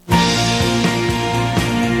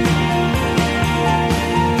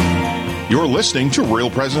You're listening to Real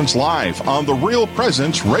Presence Live on the Real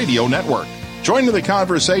Presence Radio Network. Join in the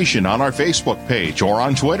conversation on our Facebook page or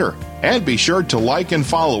on Twitter. And be sure to like and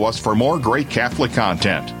follow us for more great Catholic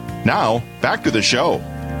content. Now, back to the show.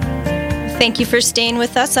 Thank you for staying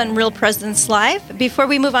with us on Real Presence Live. Before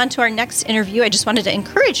we move on to our next interview, I just wanted to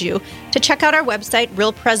encourage you to check out our website,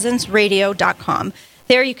 realpresenceradio.com.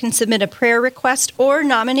 There you can submit a prayer request or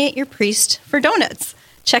nominate your priest for donuts.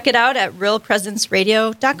 Check it out at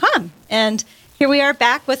realpresenceradio.com. And here we are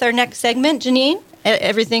back with our next segment. Janine,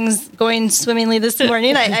 everything's going swimmingly this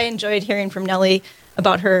morning. I enjoyed hearing from Nellie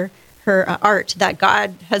about her art that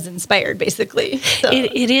God has inspired, basically. So.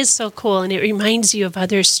 It is so cool, and it reminds you of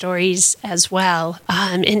other stories as well,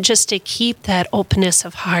 and just to keep that openness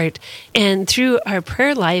of heart. And through our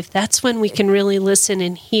prayer life, that's when we can really listen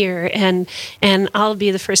and hear. And I'll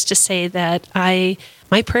be the first to say that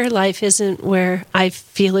my prayer life isn't where I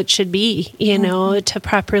feel it should be, to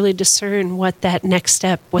properly discern what that next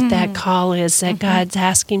step, what that call is that God's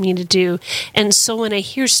asking me to do. And so when I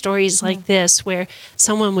hear stories like this, where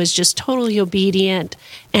someone was just totally obedient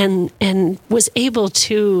and was able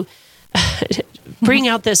to bring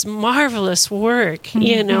out this marvelous work,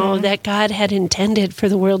 that God had intended for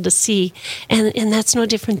the world to see. And that's no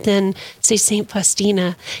different than, say, St.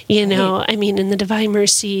 Faustina, in the Divine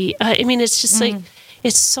Mercy. It's just like,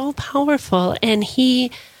 it's so powerful, and he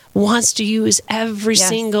wants to use every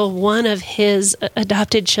single one of his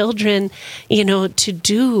adopted children, to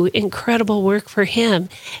do incredible work for him.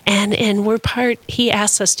 And he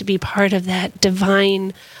asks us to be part of that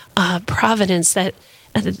divine providence that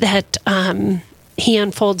he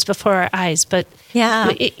unfolds before our eyes. But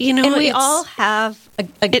and we all have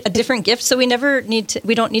a different gift, so we don't need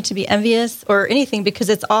to be envious or anything, because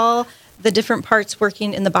it's all the different parts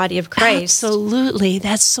working in the body of Christ. Absolutely.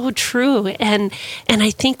 That's so true. And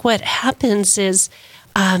I think what happens is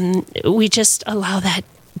we just allow that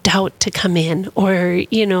doubt to come in, or,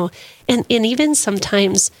 and even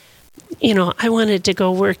sometimes, I wanted to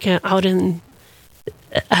go work out in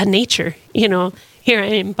nature, here I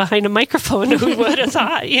am behind a microphone. Who would have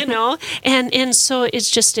thought, And so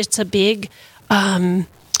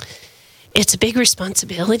it's a big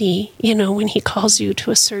responsibility, when he calls you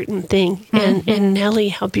to a certain thing. And Nellie,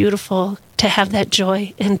 how beautiful to have that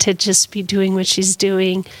joy and to just be doing what she's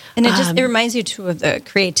doing. And it reminds you too of the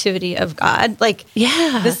creativity of God.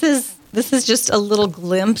 This is just a little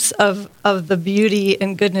glimpse of the beauty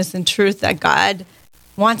and goodness and truth that God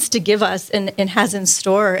wants to give us and has in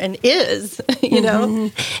store and is,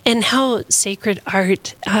 And how sacred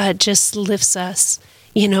art just lifts us,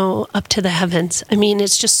 up to the heavens.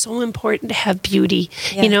 It's just so important to have beauty.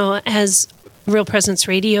 As Real Presence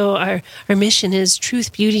Radio, our mission is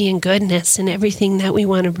truth, beauty, and goodness, and everything that we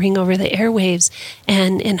want to bring over the airwaves,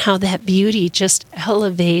 and how that beauty just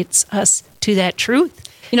elevates us to that truth.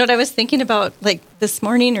 You know what I was thinking about, this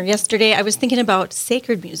morning or yesterday? I was thinking about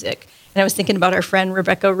sacred music. And I was thinking about our friend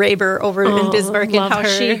Rebecca Raber over in Bismarck, and how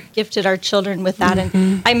she gifted our children with that.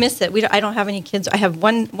 And I miss it. I don't have any kids. I have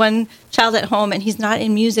one child at home, and he's not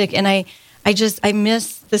in music. And I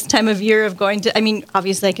miss this time of year of going to,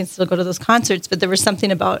 obviously I can still go to those concerts, but there was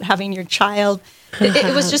something about having your child.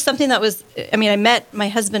 It was just something that was, I met my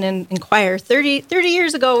husband in choir 30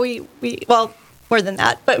 years ago. We more than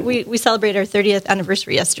that, but we celebrated our 30th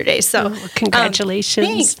anniversary yesterday. So congratulations.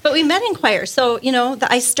 Thanks. But we met in choir. So,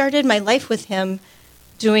 I started my life with him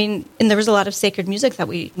and there was a lot of sacred music that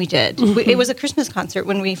we did. It was a Christmas concert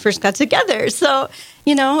when we first got together. So,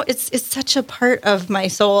 it's such a part of my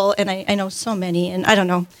soul, and I know so many, and I don't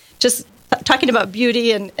know, just talking about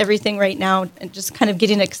beauty and everything right now, and just kind of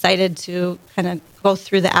getting excited to kind of go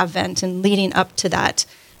through the Advent and leading up to that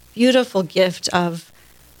beautiful gift of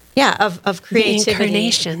creativity. The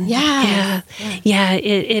incarnation.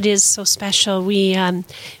 It is so special. We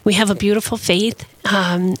have a beautiful faith,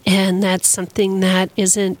 and that's something that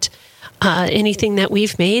isn't anything that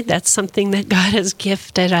we've made. That's something that God has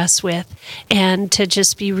gifted us with. And to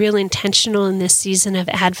just be real intentional in this season of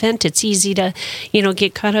Advent, it's easy to,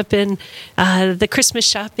 get caught up in the Christmas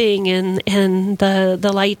shopping and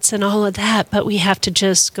the lights and all of that. But we have to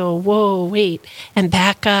just go, whoa, wait, and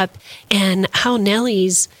back up. And how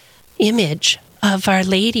Nellie's image of Our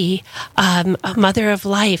Lady, a Mother of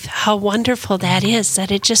Life, how wonderful that is, that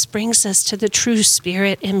it just brings us to the true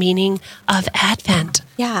spirit and meaning of Advent.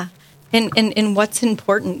 Yeah. And what's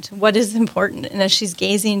important, what is important. And as she's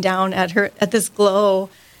gazing down at this glow,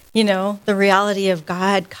 the reality of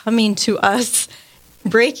God coming to us,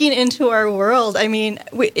 breaking into our world.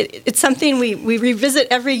 It's something we revisit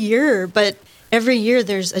every year, but every year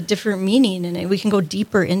there's a different meaning in it. We can go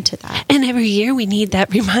deeper into that. And every year we need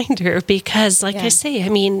that reminder because, like I say, I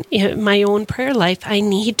mean, in my own prayer life, I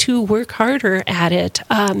need to work harder at it.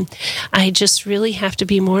 I just really have to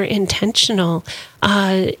be more intentional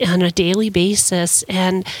on a daily basis.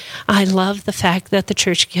 And I love the fact that the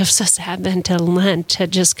church gives us Advent and Lent to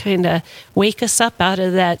just kind of wake us up out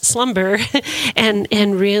of that slumber and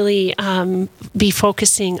really be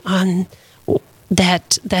focusing on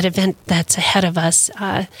that event that's ahead of us.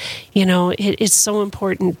 It's so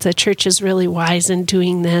important. The church is really wise in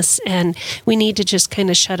doing this, and we need to just kind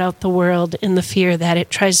of shut out the world in the fear that it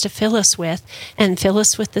tries to fill us with, and fill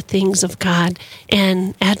us with the things of God.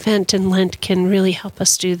 And Advent and Lent can really help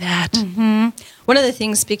us do that. Mm-hmm. One of the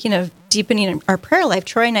things, speaking of deepening our prayer life,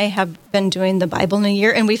 Troy and I have been doing the Bible in a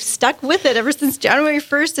year, and we've stuck with it ever since January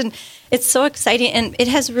 1st, and it's so exciting, and it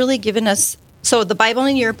has really given us. So the Bible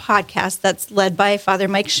in a Year podcast, that's led by Father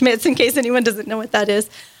Mike Schmitz, in case anyone doesn't know what that is,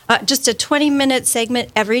 just a 20-minute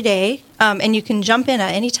segment every day, and you can jump in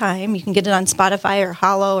at any time. You can get it on Spotify or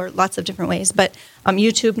Hollow or lots of different ways, but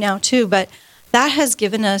YouTube now too. But that has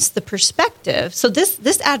given us the perspective. So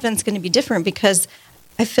this Advent's going to be different because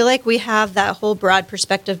I feel like we have that whole broad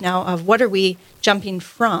perspective now of what are we jumping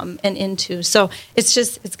from and into. So it's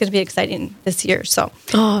going to be exciting this year. So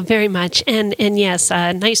very much. And yes,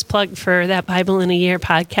 nice plug for that Bible in a Year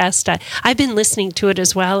podcast. I've been listening to it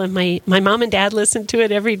as well, and my mom and dad listen to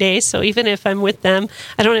it every day. So even if I'm with them,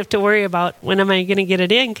 I don't have to worry about when am I going to get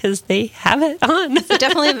it in because they have it on. So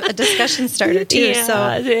definitely a discussion starter too. Yeah, so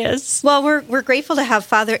it is. Well, we're grateful to have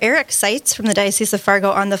Father Eric Seitz from the Diocese of Fargo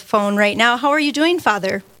on the phone right now. How are you doing,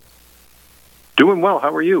 Father? Doing well.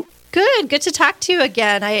 How are you? Good to talk to you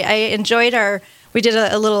again. I enjoyed we did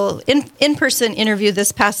a little in-person interview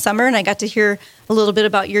this past summer, and I got to hear a little bit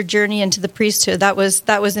about your journey into the priesthood. That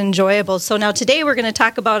was enjoyable. So now today we're going to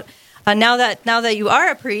talk about now that you are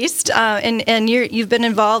a priest, and you've been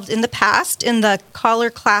involved in the past in the Caller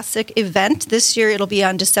Classic event. This year it'll be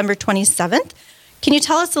on December 27th. Can you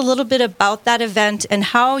tell us a little bit about that event and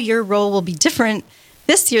how your role will be different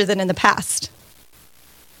this year than in the past?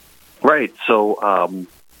 Right. So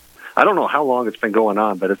I don't know how long it's been going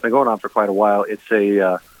on, but it's been going on for quite a while. It's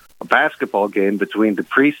a basketball game between the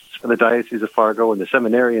priests of the Diocese of Fargo and the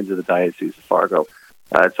seminarians of the Diocese of Fargo.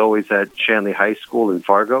 It's always at Shanley High School in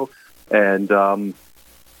Fargo. And, so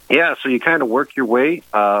you kind of work your way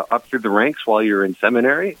up through the ranks while you're in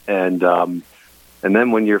seminary. And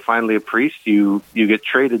then when you're finally a priest, you get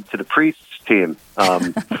traded to the priests team.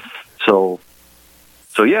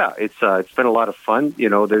 So yeah, it's been a lot of fun. You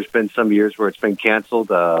know, there's been some years where it's been canceled,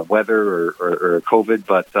 weather or COVID,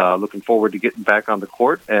 but looking forward to getting back on the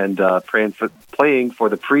court and playing for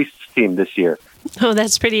the priests team this year. Oh,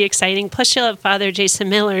 that's pretty exciting. Plus, you'll have Father Jason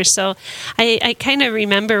Miller. So I kind of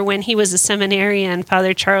remember when he was a seminarian,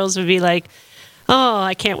 Father Charles would be like, oh,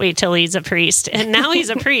 I can't wait till he's a priest. And now he's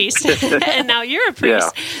a priest, and now you're a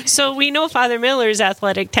priest. Yeah. So we know Father Miller's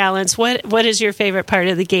athletic talents. What is your favorite part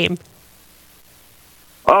of the game?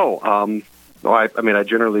 I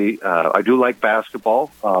generally, I do like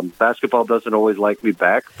basketball. Basketball doesn't always like me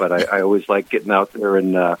back, but I always like getting out there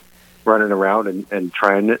and running around and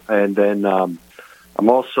trying it. And then I'm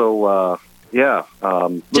also,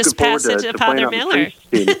 looking forward to Father Miller.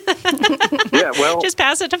 Yeah, well, just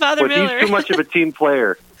pass it to Father Miller. He's too much of a team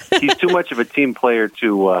player. He's too much of a team player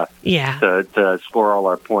to score all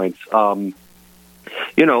our points.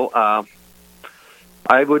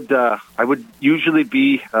 I would usually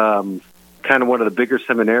be kind of one of the bigger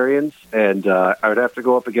seminarians, and I would have to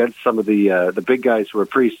go up against some of the big guys who are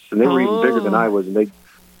priests, and they were even bigger than I was, and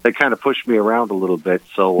they kind of pushed me around a little bit.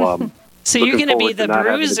 So, so you're going to be the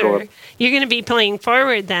bruiser. You're going to be playing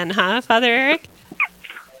forward then, huh, Father Eric?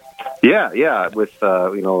 Yeah, with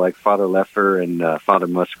like Father Leffer and Father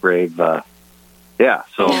Musgrave. So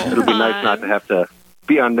it'll be nice not to have to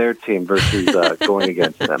be on their team versus going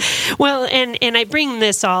against them. Well, and I bring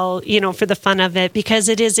this all, for the fun of it because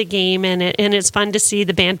it is a game and it's fun to see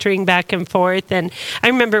the bantering back and forth. And I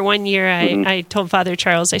remember one year I told Father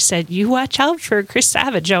Charles, I said, you watch out for Chris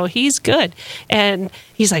Savage. Oh, he's good. And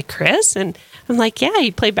he's like, Chris? And I'm like, yeah,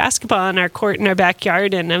 he played basketball on our court in our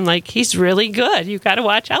backyard. And I'm like, he's really good. You got to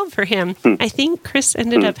watch out for him. I think Chris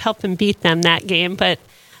ended up helping beat them that game, but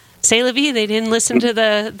c'est la vie, they didn't listen to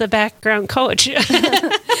the background coach.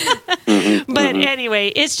 But anyway,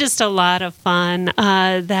 it's just a lot of fun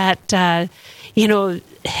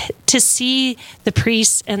to see the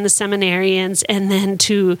priests and the seminarians and then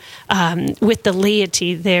to, with the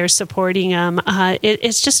laity there supporting them.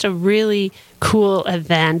 It's just a really cool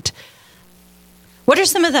event. What are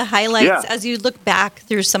some of the highlights as you look back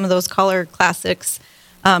through some of those Caller Classics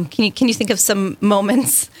Can you think of some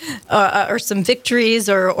moments or some victories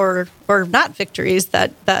or not victories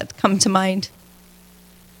that come to mind?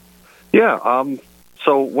 Yeah.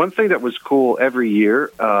 So one thing that was cool every year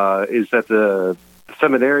is that the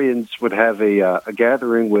seminarians would have a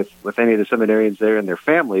gathering with any of the seminarians there and their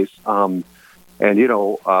families. And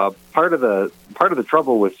part of the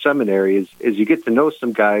trouble with seminary is you get to know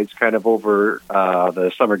some guys kind of over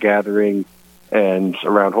the summer gathering and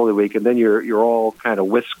around Holy Week, and then you're all kind of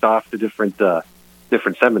whisked off to different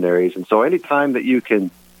seminaries. And so anytime that you can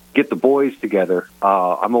get the boys together,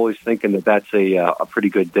 I'm always thinking that's a pretty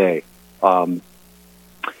good day.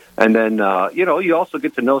 And then, you also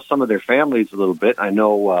get to know some of their families a little bit. I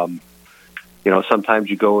know, sometimes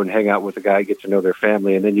you go and hang out with a guy, get to know their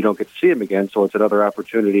family, and then you don't get to see them again. So it's another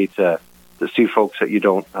opportunity to see folks that you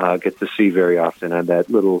don't get to see very often on that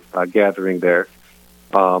little gathering there.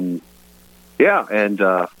 Another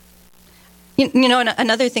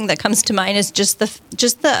thing that comes to mind is just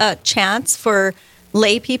the chance for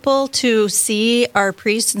lay people to see our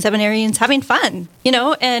priests and seminarians having fun,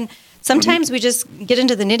 and sometimes we just get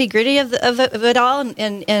into the nitty-gritty of it all,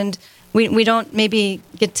 and we don't maybe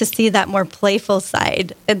get to see that more playful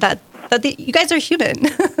side, and that you guys are human,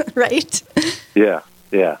 right? Yeah.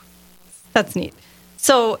 That's neat.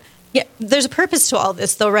 So, yeah, there's a purpose to all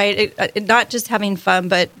this, though, right? Not just having fun,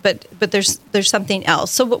 but there's something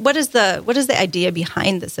else. So, what is the idea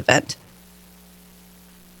behind this event?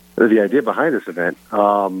 The idea behind this event,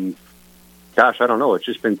 gosh, I don't know. It's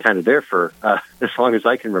just been kind of there for as long as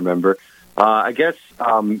I can remember. I guess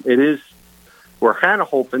it is. We're kind of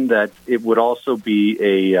hoping that it would also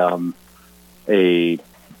be a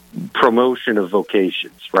promotion of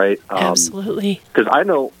vocations, right? Absolutely. Because I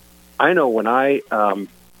know when I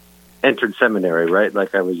entered seminary, right?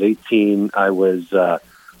 Like I was 18, I was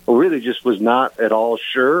really just was not at all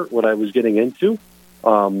sure what I was getting into,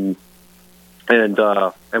 and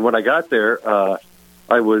when I got there,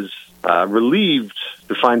 I was relieved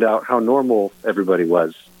to find out how normal everybody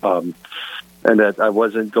was, and that I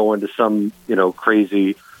wasn't going to some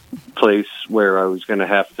crazy place where I was going to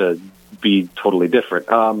have to be totally different.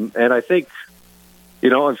 And I think,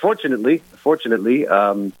 unfortunately,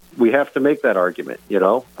 we have to make that argument. We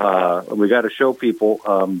got to show people,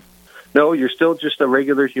 no, you're still just a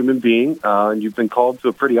regular human being, and you've been called to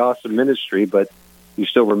a pretty awesome ministry, but you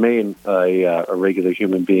still remain a regular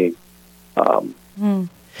human being.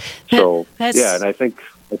 So yeah, and I think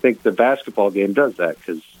the basketball game does that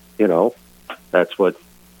because that's what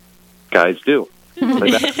guys do.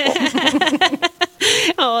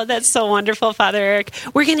 Oh, that's so wonderful, Father Eric.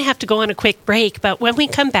 We're going to have to go on a quick break, but when we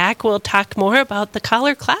come back, we'll talk more about the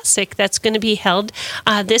Collar Classic that's going to be held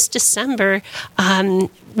this December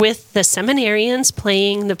with the seminarians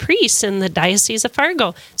playing the priests in the Diocese of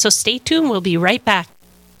Fargo. So stay tuned. We'll be right back.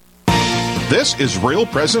 This is Real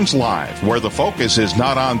Presence Live, where the focus is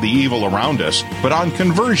not on the evil around us, but on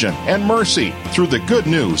conversion and mercy through the good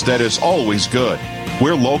news that is always good.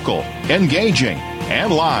 We're local, engaging,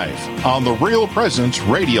 and live on the Real Presence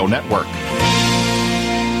Radio Network.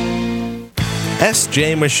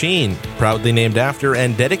 SJ Machine, proudly named after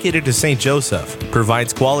and dedicated to St. Joseph,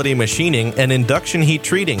 provides quality machining and induction heat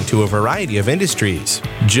treating to a variety of industries.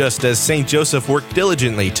 Just as St. Joseph worked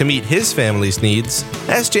diligently to meet his family's needs,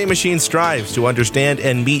 SJ Machine strives to understand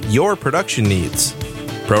and meet your production needs.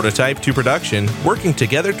 Prototype to production, working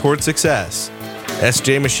together toward success.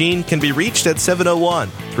 SJ Machine can be reached at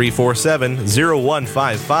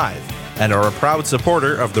 701-347-0155 and are a proud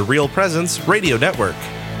supporter of the Real Presence Radio Network.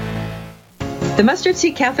 The Mustard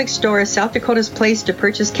Seed Catholic Store is South Dakota's place to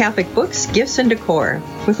purchase Catholic books, gifts, and decor.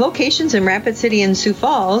 With locations in Rapid City and Sioux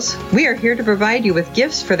Falls, we are here to provide you with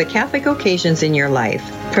gifts for the Catholic occasions in your life.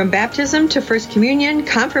 From baptism to First Communion,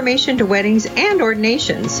 confirmation to weddings and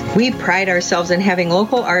ordinations, we pride ourselves in having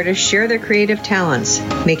local artists share their creative talents,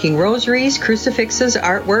 making rosaries, crucifixes,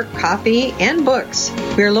 artwork, coffee, and books.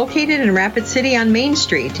 We are located in Rapid City on Main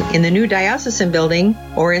Street, in the new Diocesan Building,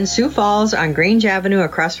 or in Sioux Falls on Grange Avenue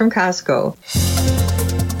across from Costco.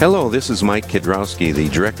 Hello, this is Mike Kidrowski, the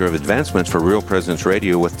Director of Advancement for Real Presence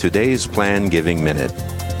Radio with today's Plan Giving Minute.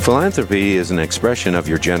 Philanthropy is an expression of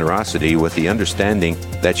your generosity with the understanding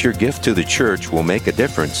that your gift to the church will make a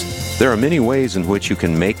difference. There are many ways in which you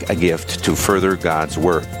can make a gift to further God's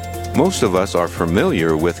work. Most of us are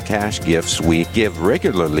familiar with cash gifts we give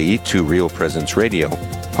regularly to Real Presence Radio.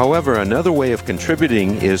 However, another way of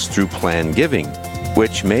contributing is through plan giving,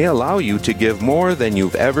 which may allow you to give more than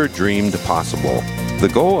you've ever dreamed possible. The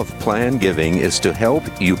goal of plan giving is to help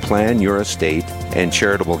you plan your estate and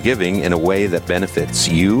charitable giving in a way that benefits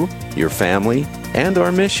you, your family, and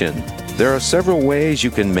our mission. There are several ways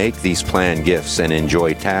you can make these planned gifts and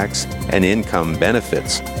enjoy tax and income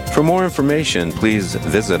benefits. For more information, please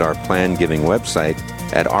visit our planned giving website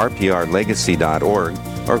at rprlegacy.org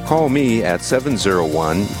or call me at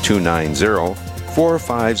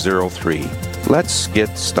 701-290-4503. Let's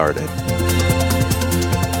get started.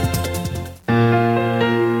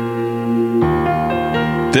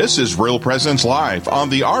 This is Real Presence Live on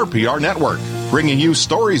the RPR Network, bringing you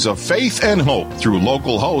stories of faith and hope through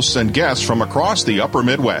local hosts and guests from across the upper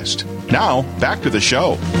Midwest. Now, back to the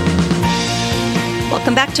show.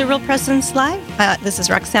 Welcome back to Real Presence Live. This is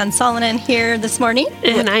Roxanne Solonen here this morning.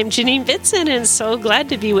 And I'm Janine Bitson, and so glad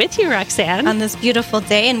to be with you, Roxanne. On this beautiful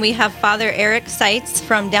day. And we have Father Eric Seitz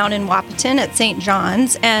from down in Wahpeton at St.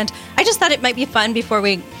 John's. And I just thought it might be fun before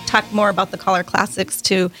we talk more about the Caller Classics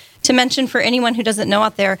to mention for anyone who doesn't know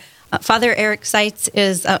out there, Father Eric Seitz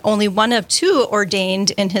is only one of two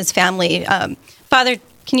ordained in his family. Father,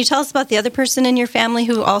 can you tell us about the other person in your family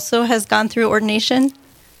who also has gone through ordination?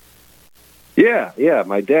 Yeah.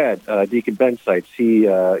 My dad, Deacon Ben Seitz, he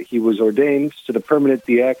was ordained to the permanent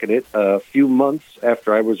diaconate a few months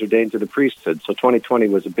after I was ordained to the priesthood. So 2020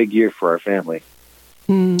 was a big year for our family.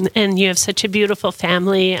 And you have such a beautiful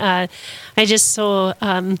family. I just so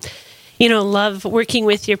love working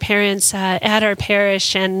with your parents at our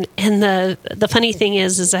parish. And the funny thing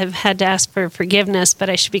is I've had to ask for forgiveness, but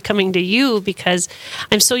I should be coming to you because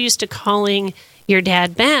I'm so used to calling your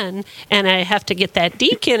dad Ben, and I have to get that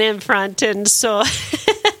deacon in front, and so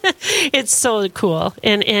it's so cool,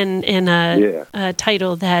 and a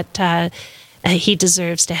title that he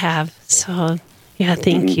deserves to have. So, yeah,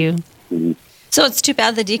 thank you. So it's too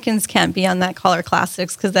bad the deacons can't be on that Caller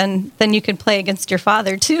Classics, because then you could play against your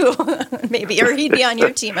father too, maybe, or he'd be on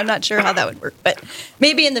your team. I'm not sure how that would work, but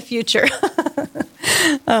maybe in the future.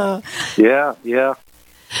 Yeah.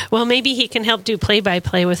 Well, maybe he can help do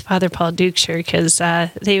play-by-play with Father Paul Dukeshire, because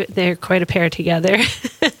they're quite a pair together.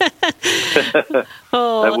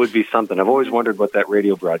 That would be something. I've always wondered what that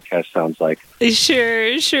radio broadcast sounds like.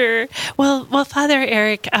 Sure. Well, Father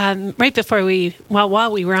Eric, right before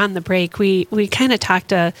while we were on the break, we kind of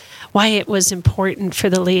talked why it was important for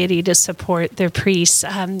the laity to support their priests.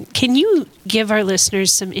 Can you give our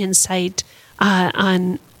listeners some insight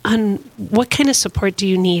on what kind of support do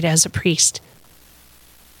you need as a priest?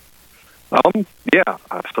 So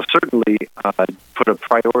certainly put a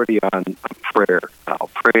priority on prayer,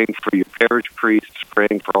 praying for your parish priests,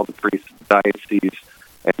 praying for all the priests of the diocese,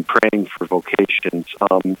 and praying for vocations,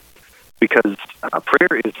 because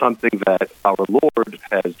prayer is something that our Lord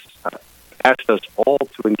has asked us all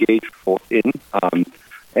to engage in, and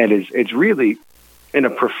it's really, in a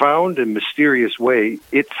profound and mysterious way,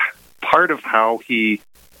 it's part of how He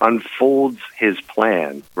unfolds His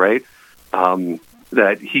plan, right?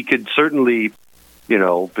 That He could certainly,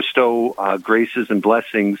 bestow graces and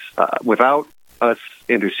blessings without us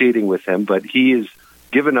interceding with Him, but He has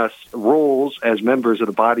given us roles as members of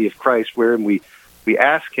the body of Christ wherein we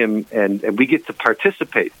ask Him and we get to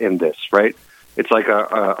participate in this, right? It's like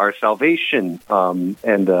our salvation and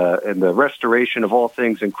the restoration of all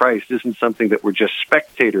things in Christ isn't something that we're just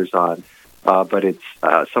spectators on, but it's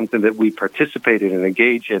something that we participate in and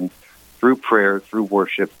engage in through prayer, through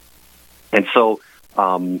worship. And so,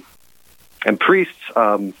 and priests,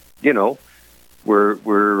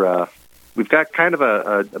 we've got kind of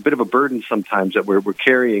a bit of a burden sometimes that we're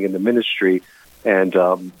carrying in the ministry, and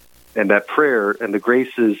that prayer and the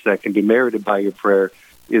graces that can be merited by your prayer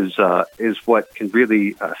is what can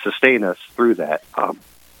really sustain us through that.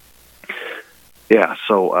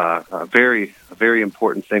 So a very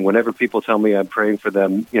important thing. Whenever people tell me I'm praying for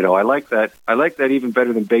them, I like that. I like that even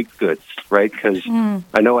better than baked goods, right? Because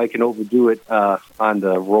I know I can overdo it on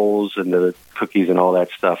the rolls and the cookies and all that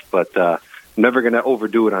stuff, but I'm never going to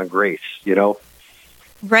overdo it on grace,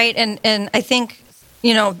 Right, and I think,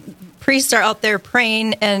 priests are out there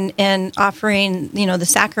praying and offering, the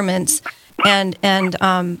sacraments, but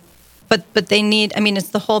they need, it's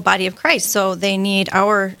the whole body of Christ, so they need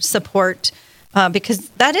our support. Because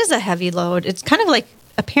that is a heavy load. It's kind of like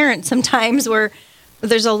a parent sometimes where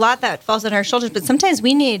there's a lot that falls on our shoulders, but sometimes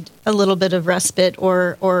we need a little bit of respite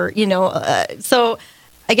or so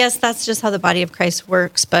I guess that's just how the body of Christ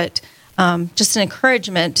works. But just an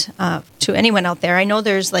encouragement to anyone out there. I know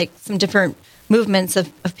there's like some different movements of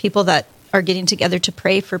people that are getting together to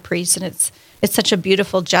pray for priests, and it's such a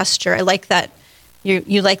beautiful gesture. I like that.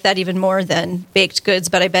 You like that even more than baked goods,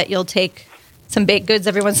 but I bet you'll take some baked goods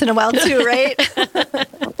every once in a while too, right?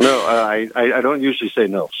 No, I don't usually say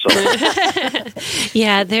no. So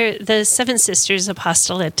yeah, the Seven Sisters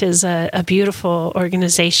Apostolate is a beautiful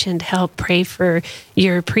organization to help pray for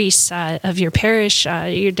your priests of your parish,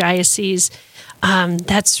 your diocese.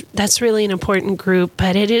 That's really an important group,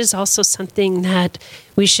 but it is also something that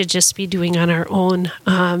we should just be doing on our own.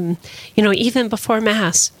 Even before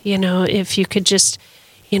Mass, if you could just,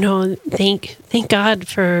 thank God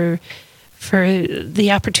for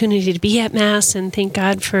the opportunity to be at Mass, and thank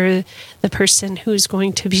God for the person who's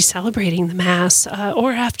going to be celebrating the Mass,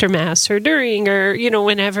 or after Mass, or during, or,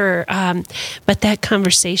 whenever. But that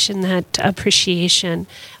conversation, that appreciation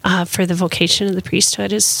for the vocation of the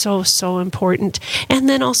priesthood is so, so important. And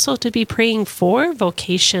then also to be praying for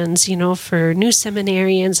vocations, for new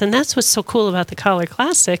seminarians. And that's what's so cool about the Collar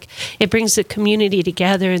Classic. It brings the community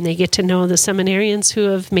together, and they get to know the seminarians who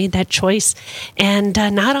have made that choice. And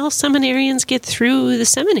not all seminarians get through the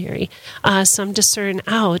seminary. Some discern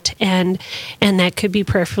out, and that could be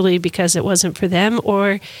prayerfully because it wasn't for them,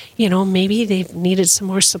 or maybe they've needed some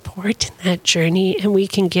more support in that journey, and we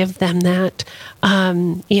can give them that.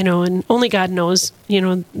 And only God knows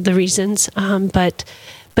the reasons, but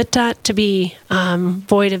not to be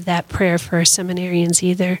void of that prayer for our seminarians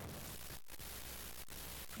either.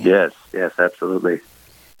 Yes, absolutely.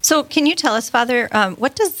 So can you tell us, Father,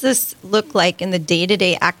 what does this look like in the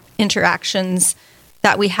day-to-day interactions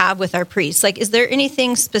that we have with our priests? Like, is there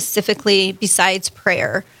anything specifically besides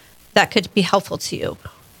prayer that could be helpful to you?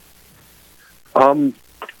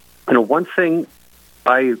 One thing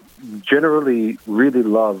I generally really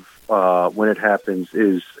love when it happens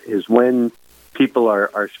is when people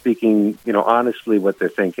are speaking, honestly what they're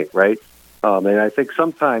thinking, right? And I think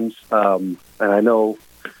sometimes, and I know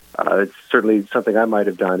it's certainly something I might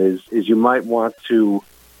have done, is you might want to,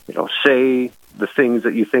 say the things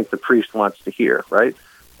that you think the priest wants to hear, right?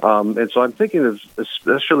 And so I'm thinking of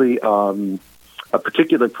especially a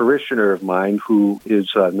particular parishioner of mine who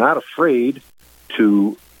is not afraid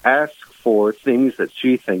to ask for things that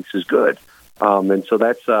she thinks is good. And so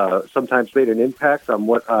that's sometimes made an impact on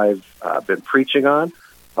what I've been preaching on,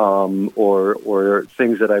 or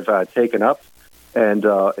things that I've taken up. And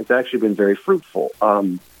it's actually been very fruitful.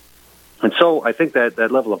 And so I think that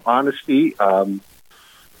level of honesty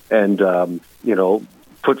and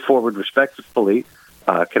put forward respectfully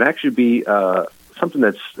can actually be something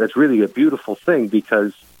that's really a beautiful thing,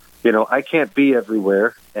 because, I can't be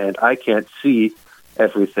everywhere and I can't see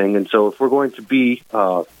everything. And so if we're going to be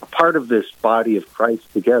a part of this body of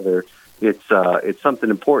Christ together, it's something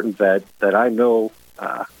important that I know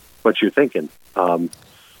what you're thinking,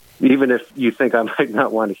 even if you think I might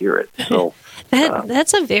not want to hear it. So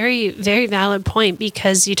that's a very, very valid point,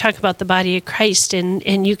 because you talk about the body of Christ,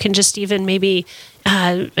 and you can just even maybe,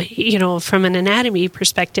 from an anatomy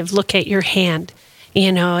perspective, look at your hand,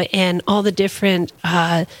 and all the different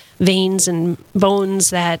veins and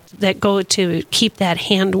bones that go to keep that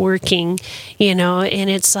hand working, and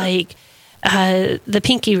it's like the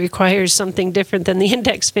pinky requires something different than the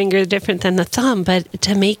index finger, different than the thumb, but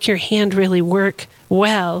to make your hand really work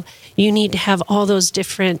well, you need to have all those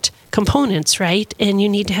different components, right? And you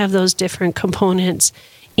need to have those different components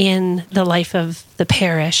in the life of the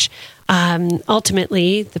parish.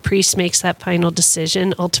 Ultimately, the priest makes that final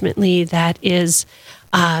decision. Ultimately, that is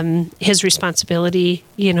his responsibility,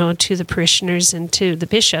 to the parishioners and to the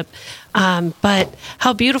bishop. But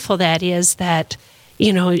how beautiful that is, that,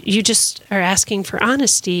 you just are asking for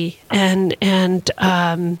honesty, and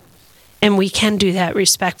we can do that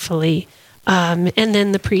respectfully. And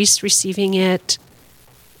then the priest receiving it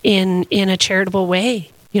in a charitable way,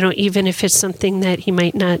 even if it's something that he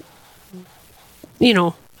might not,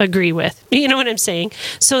 agree with. You know what I'm saying?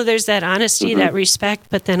 So there's that honesty, that respect,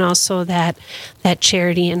 but then also that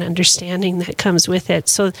charity and understanding that comes with it.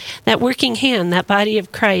 So that working hand, that body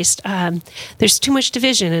of Christ, there's too much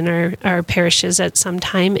division in our parishes at some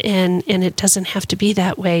time, and it doesn't have to be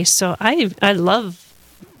that way. So I love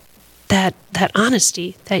that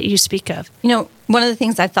honesty that you speak of. One of the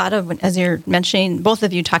things I thought of as you're mentioning, both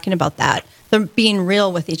of you talking about that, the being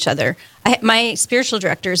real with each other. My spiritual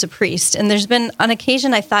director is a priest, and there's been on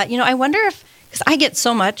occasion I thought, I wonder if, because I get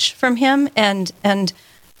so much from him, and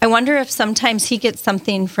I wonder if sometimes he gets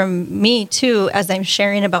something from me too, as I'm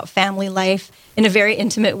sharing about family life in a very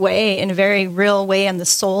intimate way, in a very real way on the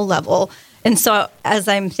soul level. And so as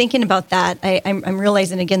I'm thinking about that, I'm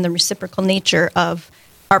realizing again the reciprocal nature of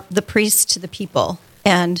the priest to the people.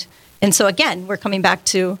 And so again, we're coming back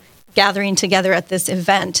to gathering together at this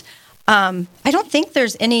event. I don't think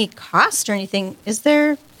there's any cost or anything. Is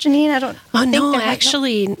there, Janine? I don't. Oh no,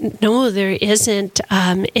 actually, no, there isn't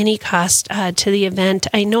any cost to the event.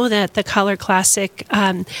 I know that the Color Classic,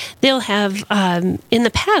 they'll have. In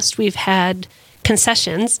the past, we've had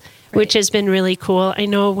concessions, which has been really cool. I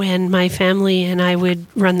know when my family and I would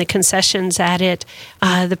run the concessions at it,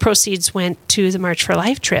 the proceeds went to the March for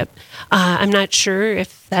Life trip. I'm not sure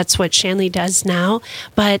if that's what Shanley does now,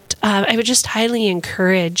 but I would just highly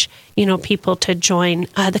encourage, people to join.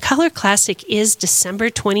 The Color Classic is December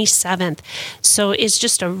 27th, so it's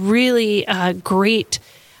just a really great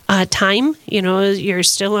time. You're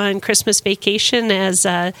still on Christmas vacation as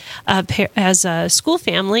a school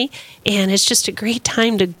family, and it's just a great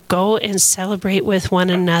time to go and celebrate with one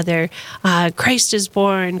another. Christ is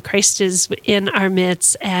born, Christ is in our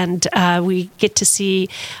midst, and we get to see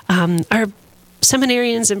our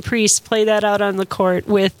seminarians and priests play that out on the court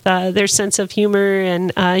with their sense of humor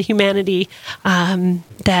and humanity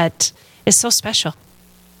that is so special.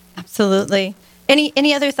 Absolutely.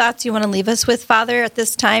 Any other thoughts you want to leave us with, Father, at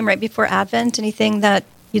this time, right before Advent? Anything that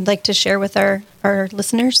you'd like to share with our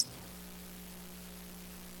listeners?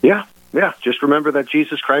 Yeah. Just remember that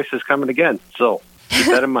Jesus Christ is coming again. So keep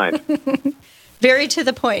that in mind. Very to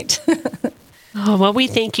the point. Oh, well, we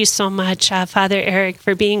thank you so much, Father Eric,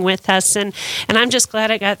 for being with us. And I'm just glad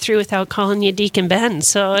I got through without calling you Deacon Ben.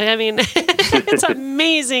 So, I mean, it's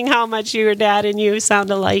amazing how much your dad and you sound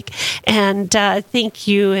alike. And thank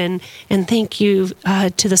you. And thank you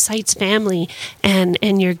to the Sites family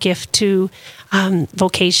and your gift to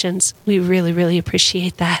vocations. We really, really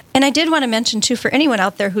appreciate that. And I did want to mention, too, for anyone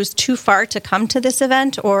out there who's too far to come to this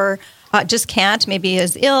event or just can't, maybe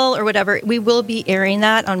is ill or whatever, we will be airing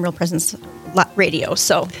that on Real Presence Radio.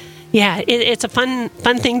 So, yeah, it's a fun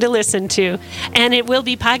thing to listen to, and it will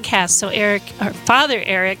be podcast. So, Father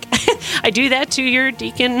Eric, I do that to your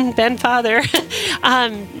Deacon Ben Father.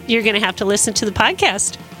 You're going to have to listen to the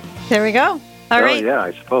podcast. There we go. All right. Yeah,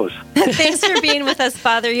 I suppose. Thanks for being with us,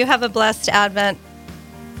 Father. You have a blessed Advent.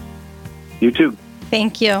 You too.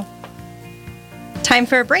 Thank you. Time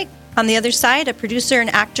for a break. On the other side, a producer and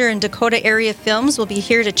actor in Dakota Area Films will be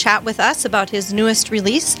here to chat with us about his newest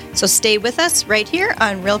release. So stay with us right here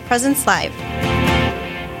on Real Presence Live.